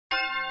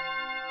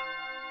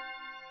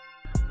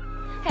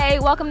Hey,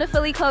 welcome to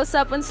Philly Close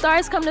Up. When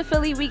stars come to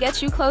Philly, we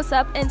get you close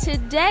up. And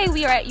today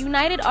we are at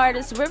United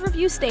Artists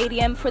Riverview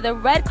Stadium for the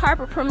red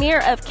carpet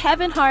premiere of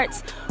Kevin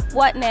Hart's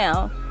What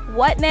Now?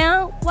 What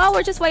now? Well,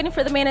 we're just waiting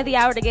for the man of the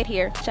hour to get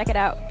here. Check it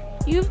out.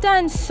 You've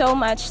done so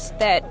much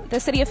that the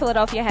city of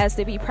Philadelphia has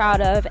to be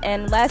proud of,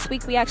 and last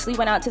week we actually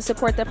went out to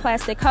support the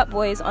Plastic Cup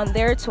Boys on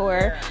their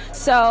tour.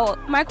 So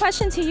my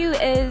question to you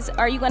is,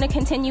 are you going to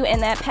continue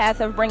in that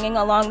path of bringing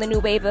along the new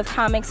wave of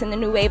comics and the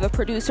new wave of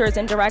producers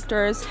and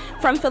directors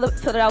from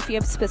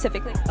Philadelphia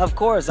specifically? Of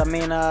course. I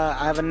mean,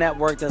 I have a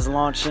network that's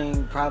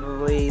launching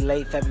probably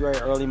late February,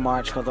 early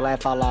March called the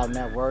Laugh Out Loud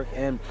Network,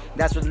 and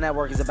that's what the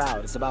network is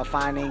about. It's about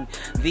finding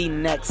the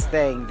next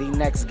thing, the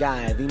next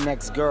guy, the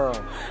next girl,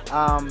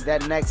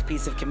 that next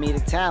piece of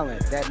comedic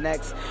talent, that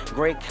next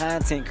great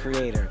content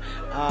creator.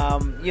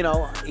 You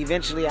know,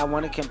 eventually I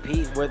want to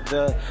compete with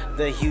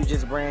the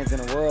hugest brands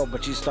in the world,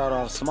 but you start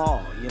off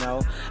small, you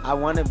know. I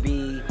want to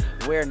be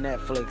where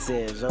Netflix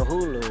is, or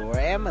Hulu, or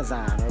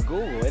Amazon, or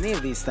Google, any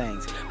of these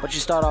things. But you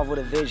start off with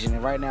a vision,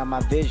 and right now my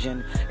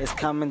vision is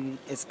coming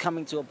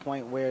to a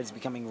point where it's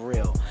becoming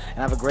real. And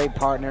I have a great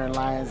partner in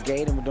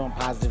Lionsgate, and we're doing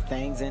positive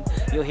things, and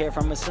you'll hear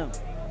from us soon.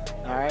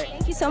 All right?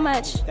 Thank you so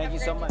much. Thank you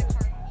so much.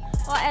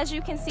 Well, as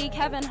you can see,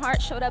 Kevin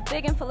Hart showed up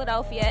big in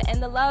Philadelphia,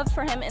 and the love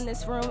for him in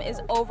this room is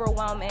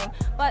overwhelming.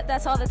 But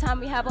that's all the time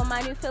we have on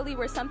My New Philly,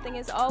 where something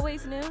is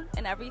always new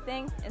and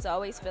everything is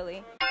always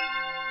Philly.